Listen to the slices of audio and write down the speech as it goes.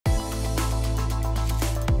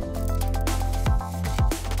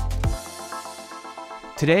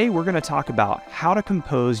Today, we're going to talk about how to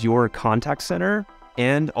compose your contact center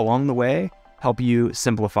and, along the way, help you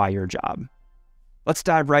simplify your job. Let's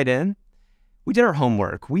dive right in. We did our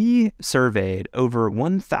homework. We surveyed over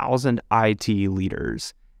 1,000 IT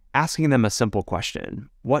leaders, asking them a simple question: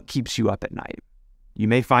 what keeps you up at night? You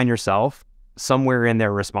may find yourself somewhere in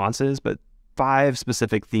their responses, but 5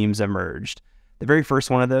 specific themes emerged. The very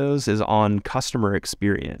first one of those is on customer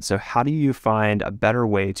experience. So how do you find a better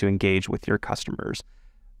way to engage with your customers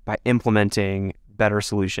by implementing better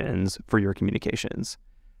solutions for your communications?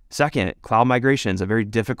 Second, cloud migration is a very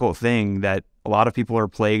difficult thing that a lot of people are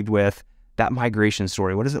plagued with. That migration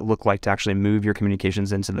story, what does it look like to actually move your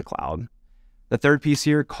communications into the cloud? The third piece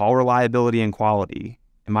here, call reliability and quality.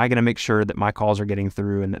 Am I going to make sure that my calls are getting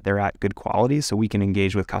through and that they're at good quality so we can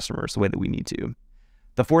engage with customers the way that we need to?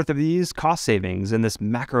 The fourth of these, cost savings. In this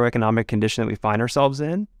macroeconomic condition that we find ourselves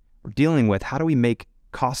in, we're dealing with how do we make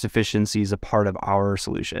cost efficiencies a part of our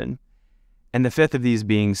solution? And the fifth of these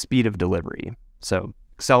being speed of delivery. So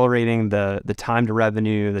accelerating the time to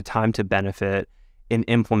revenue, the time to benefit in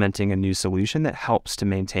implementing a new solution that helps to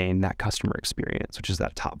maintain that customer experience, which is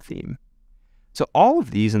that top theme. So all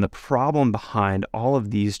of these and the problem behind all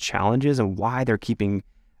of these challenges and why they're keeping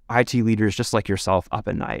IT leaders just like yourself up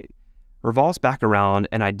at night revolves back around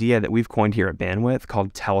an idea that we've coined here at Bandwidth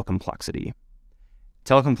called telecomplexity.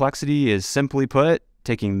 Telecomplexity is, simply put,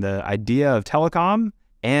 taking the idea of telecom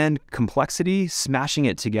and complexity, smashing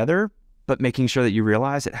it together, but making sure that you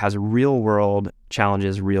realize it has real world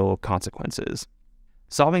challenges, real consequences.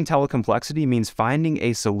 Solving telecomplexity means finding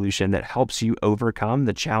a solution that helps you overcome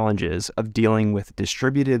the challenges of dealing with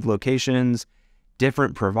distributed locations,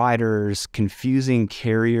 different providers, confusing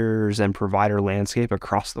carriers, and provider landscape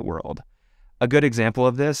across the world. A good example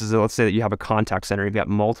of this is, let's say that you have a contact center. You've got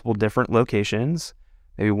multiple different locations,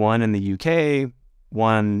 maybe one in the UK,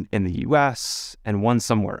 one in the US, and one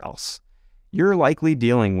somewhere else. You're likely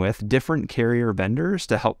dealing with different carrier vendors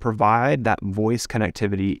to help provide that voice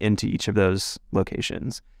connectivity into each of those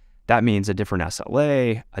locations. That means a different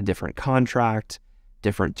SLA, a different contract,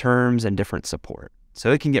 different terms, and different support.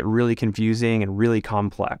 So it can get really confusing and really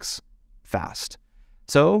complex fast.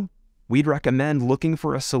 So we'd recommend looking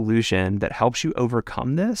for a solution that helps you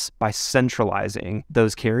overcome this by centralizing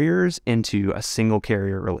those carriers into a single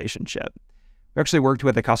carrier relationship. We actually worked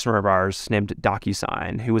with a customer of ours named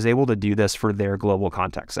DocuSign, who was able to do this for their global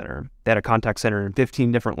contact center. They had a contact center in 15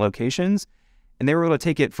 different locations, and they were able to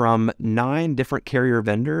take it from 9 different carrier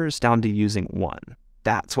vendors down to using 1.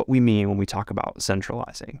 That's what we mean when we talk about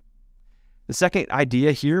centralizing. The second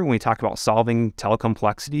idea here when we talk about solving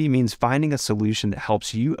telecomplexity means finding a solution that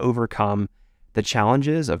helps you overcome the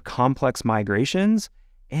challenges of complex migrations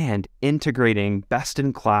and integrating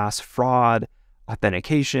best-in-class fraud,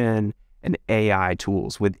 authentication, and AI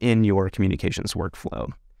tools within your communications workflow.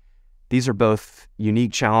 These are both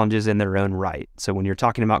unique challenges in their own right. So when you're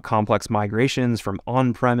talking about complex migrations from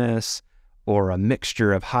on-premise or a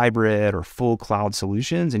mixture of hybrid or full cloud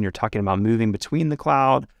solutions, and you're talking about moving between the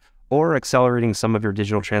cloud or accelerating some of your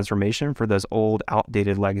digital transformation for those old,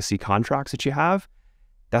 outdated legacy contracts that you have,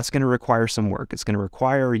 that's going to require some work. It's going to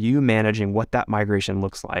require you managing what that migration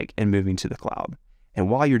looks like and moving to the cloud. And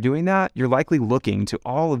while you're doing that, you're likely looking to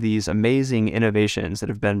all of these amazing innovations that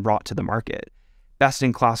have been brought to the market.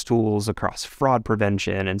 Best-in-class tools across fraud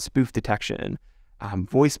prevention and spoof detection,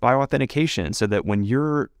 voice bioauthentication, so that when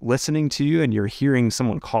you're listening to you and you're hearing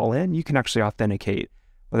someone call in, you can actually authenticate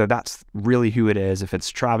whether that's really who it is, if it's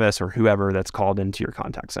Travis or whoever that's called into your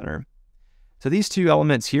contact center. So these 2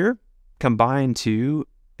 elements here combine to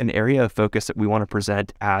an area of focus that we want to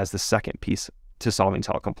present as the second piece to solving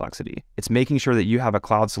telecomplexity. It's making sure that you have a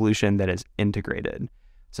cloud solution that is integrated.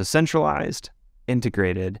 So centralized,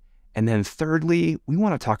 integrated, and then thirdly, we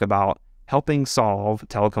want to talk about helping solve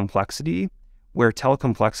telecomplexity where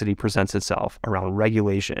telecomplexity presents itself around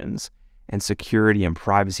regulations and security and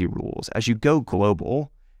privacy rules. As you go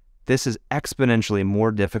global, this is exponentially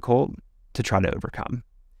more difficult to try to overcome.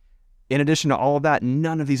 In addition to all of that,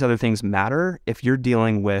 none of these other things matter if you're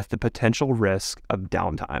dealing with the potential risk of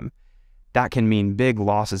downtime. That can mean big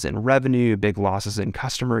losses in revenue, big losses in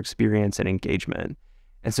customer experience and engagement.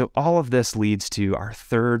 And so all of this leads to our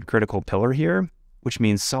third critical pillar here, which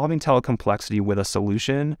means solving telecomplexity with a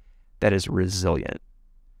solution that is resilient.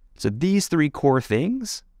 So these 3 core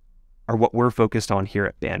things are what we're focused on here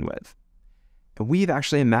at Bandwidth. And we've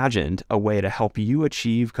actually imagined a way to help you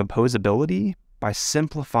achieve composability by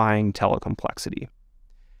simplifying telecomplexity.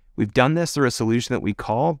 We've done this through a solution that we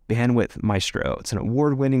call Bandwidth Maestro. It's an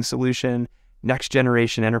award-winning solution,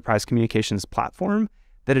 next-generation enterprise communications platform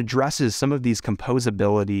that addresses some of these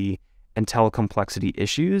composability and telecomplexity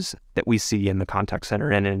issues that we see in the contact center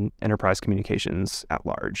and in enterprise communications at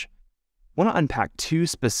large. I want to unpack two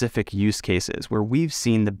specific use cases where we've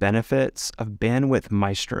seen the benefits of Bandwidth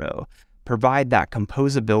Maestro provide that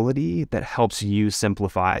composability that helps you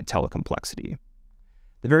simplify telecomplexity.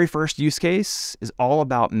 The very first use case is all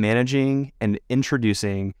about managing and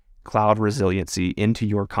introducing cloud resiliency into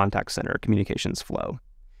your contact center communications flow.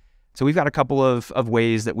 So we've got a couple of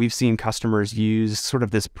ways that we've seen customers use sort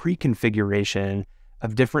of this pre-configuration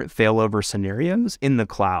of different failover scenarios in the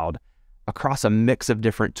cloud across a mix of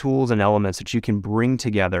different tools and elements that you can bring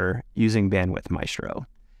together using Bandwidth Maestro.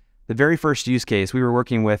 The very first use case, we were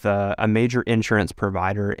working with a major insurance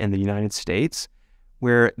provider in the United States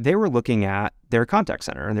where they were looking at their contact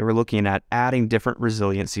center and they were looking at adding different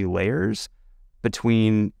resiliency layers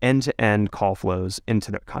between end-to-end call flows into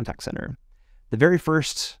their contact center. The very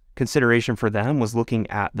first consideration for them was looking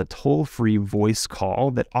at the toll-free voice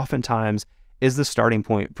call that oftentimes is the starting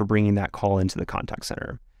point for bringing that call into the contact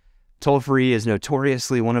center. Toll-free is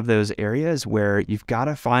notoriously one of those areas where you've got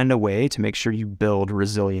to find a way to make sure you build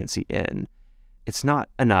resiliency in. It's not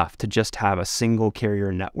enough to just have a single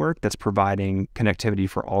carrier network that's providing connectivity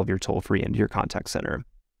for all of your toll-free into your contact center.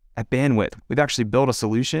 At Bandwidth, we've actually built a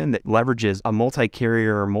solution that leverages a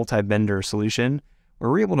multi-carrier or multi-vendor solution where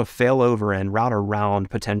we're able to fail over and route around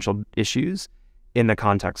potential issues in the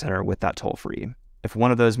contact center with that toll-free. If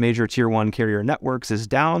one of those major tier 1 carrier networks is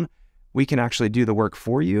down, we can actually do the work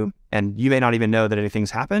for you, and you may not even know that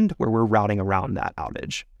anything's happened where we're routing around that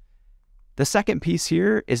outage. The second piece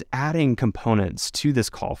here is adding components to this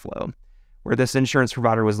call flow, where this insurance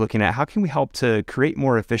provider was looking at how can we help to create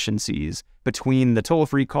more efficiencies between the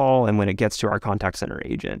toll-free call and when it gets to our contact center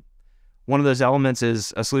agent. One of those elements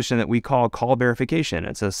is a solution that we call call verification.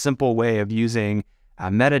 It's a simple way of using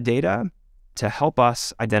metadata to help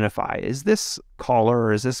us identify, is this caller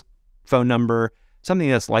or is this phone number something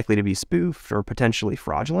that's likely to be spoofed or potentially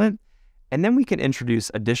fraudulent? And then we can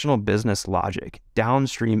introduce additional business logic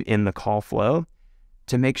downstream in the call flow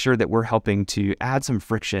to make sure that we're helping to add some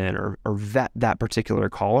friction or vet that particular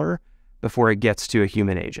caller before it gets to a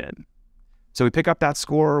human agent. So we pick up that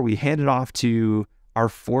score, we hand it off to our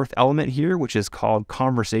fourth element here, which is called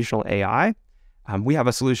conversational AI. We have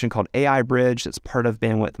a solution called AI Bridge that's part of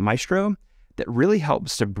Bandwidth Maestro that really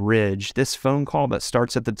helps to bridge this phone call that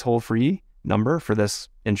starts at the toll-free number for this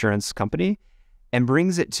insurance company and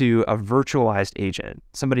brings it to a virtualized agent,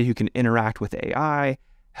 somebody who can interact with AI,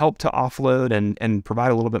 help to offload and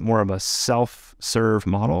provide a little bit more of a self-serve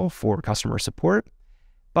model for customer support.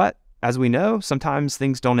 But as we know, sometimes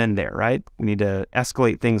things don't end there, right? We need to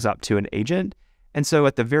escalate things up to an agent. And so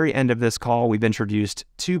at the very end of this call, we've introduced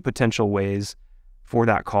two potential ways for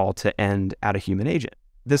that call to end at a human agent.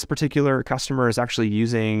 This particular customer is actually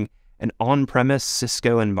using an on-premise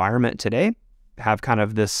Cisco environment today, have kind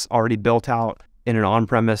of this already built out in an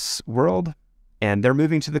on-premise world, and they're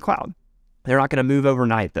moving to the cloud. They're not going to move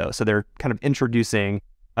overnight though. So they're kind of introducing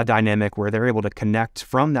a dynamic where they're able to connect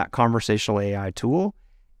from that conversational AI tool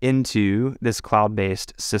into this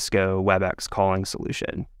cloud-based Cisco WebEx calling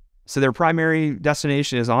solution. So their primary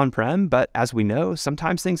destination is on-prem, but as we know,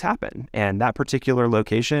 sometimes things happen, and that particular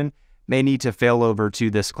location may need to fail over to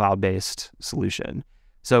this cloud-based solution.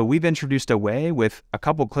 So we've introduced a way with a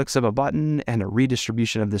couple clicks of a button and a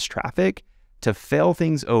redistribution of this traffic to fail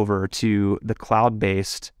things over to the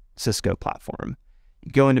cloud-based Cisco platform.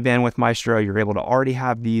 You go into Bandwidth Maestro, you're able to already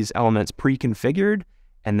have these elements pre-configured,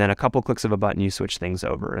 and then a couple clicks of a button, you switch things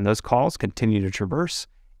over. And those calls continue to traverse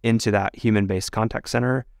into that human-based contact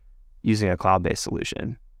center using a cloud-based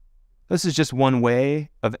solution. This is just one way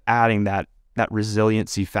of adding that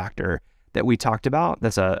resiliency factor that we talked about.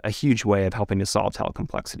 That's a huge way of helping to solve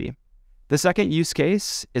telecomplexity. The second use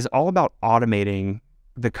case is all about automating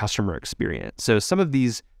the customer experience. So some of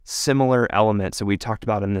these similar elements that we talked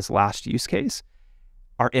about in this last use case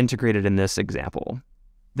are integrated in this example.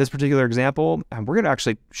 This particular example, we're going to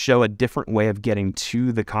actually show a different way of getting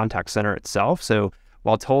to the contact center itself. So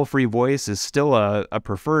while toll-free voice is still a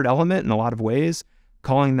preferred element in a lot of ways,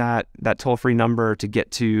 calling that toll-free number to get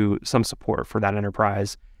to some support for that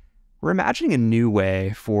enterprise, we're imagining a new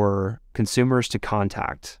way for consumers to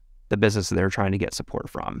contact the business that they're trying to get support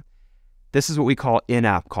from. This is what we call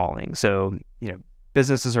in-app calling. So,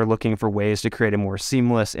 businesses are looking for ways to create a more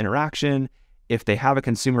seamless interaction. If they have a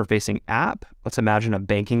consumer-facing app, let's imagine a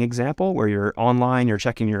banking example where you're online, you're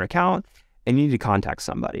checking your account, and you need to contact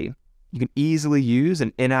somebody. You can easily use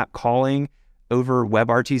an in-app calling over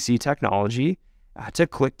WebRTC technology to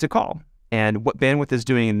click to call. And what Bandwidth is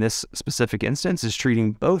doing in this specific instance is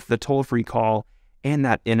treating both the toll-free call and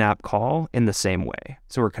that in-app call in the same way.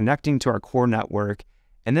 So we're connecting to our core network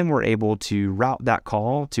And then we're able to route that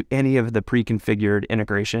call to any of the pre-configured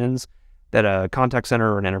integrations that a contact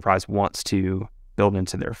center or an enterprise wants to build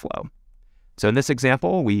into their flow. So in this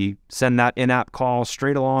example, we send that in-app call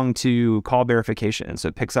straight along to call verification. So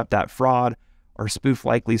it picks up that fraud or spoof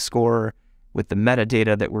likely score with the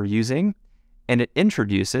metadata that we're using, and it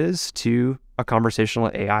introduces to a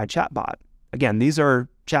conversational AI chatbot. Again, these are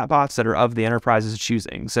chatbots that are of the enterprise's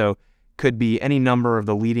choosing. So could be any number of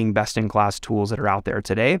the leading best-in-class tools that are out there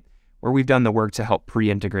today, where we've done the work to help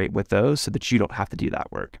pre-integrate with those so that you don't have to do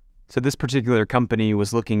that work. So this particular company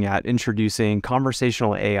was looking at introducing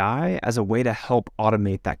conversational AI as a way to help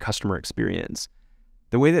automate that customer experience.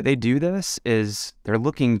 The way that they do this is they're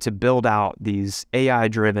looking to build out these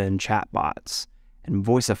AI-driven chatbots and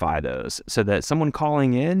voiceify those so that someone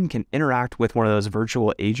calling in can interact with one of those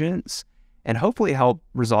virtual agents and hopefully help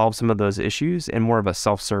resolve some of those issues in more of a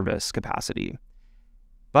self-service capacity.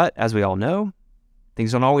 But as we all know,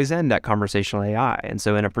 things don't always end at conversational AI. And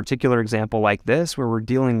so in a particular example like this, where we're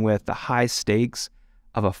dealing with the high stakes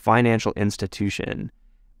of a financial institution,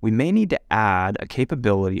 we may need to add a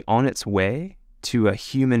capability on its way to a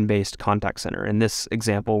human-based contact center. In this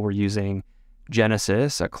example, we're using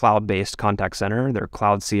Genesys, a cloud-based contact center, their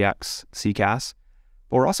Cloud CX,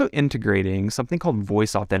 but we're also integrating something called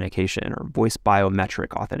voice authentication or voice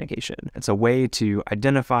biometric authentication. It's a way to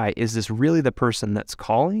identify, is this really the person that's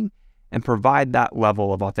calling, and provide that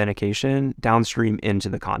level of authentication downstream into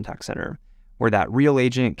the contact center, where that real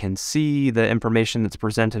agent can see the information that's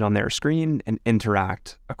presented on their screen and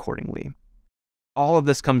interact accordingly. All of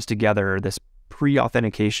this comes together, this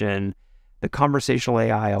pre-authentication, the conversational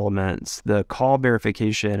AI elements, the call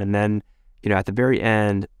verification, and then at the very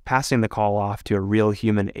end, passing the call off to a real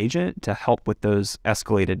human agent to help with those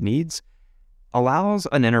escalated needs, allows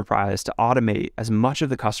an enterprise to automate as much of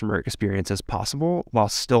the customer experience as possible while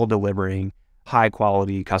still delivering high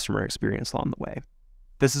quality customer experience along the way.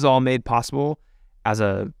 This is all made possible as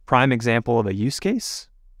a prime example of a use case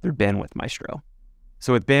through Bandwidth Maestro.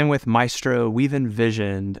 So with Bandwidth Maestro, we've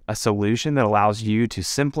envisioned a solution that allows you to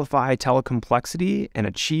simplify telecomplexity and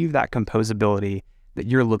achieve that composability that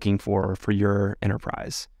you're looking for your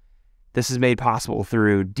enterprise. This is made possible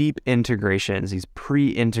through deep integrations, these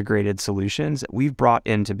pre-integrated solutions that we've brought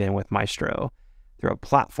into Bandwidth Maestro through a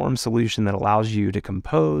platform solution that allows you to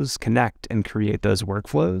compose, connect, and create those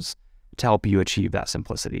workflows to help you achieve that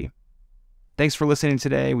simplicity. Thanks for listening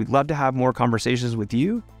today. We'd love to have more conversations with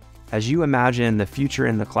you as you imagine the future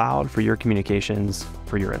in the cloud for your communications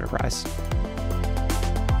for your enterprise.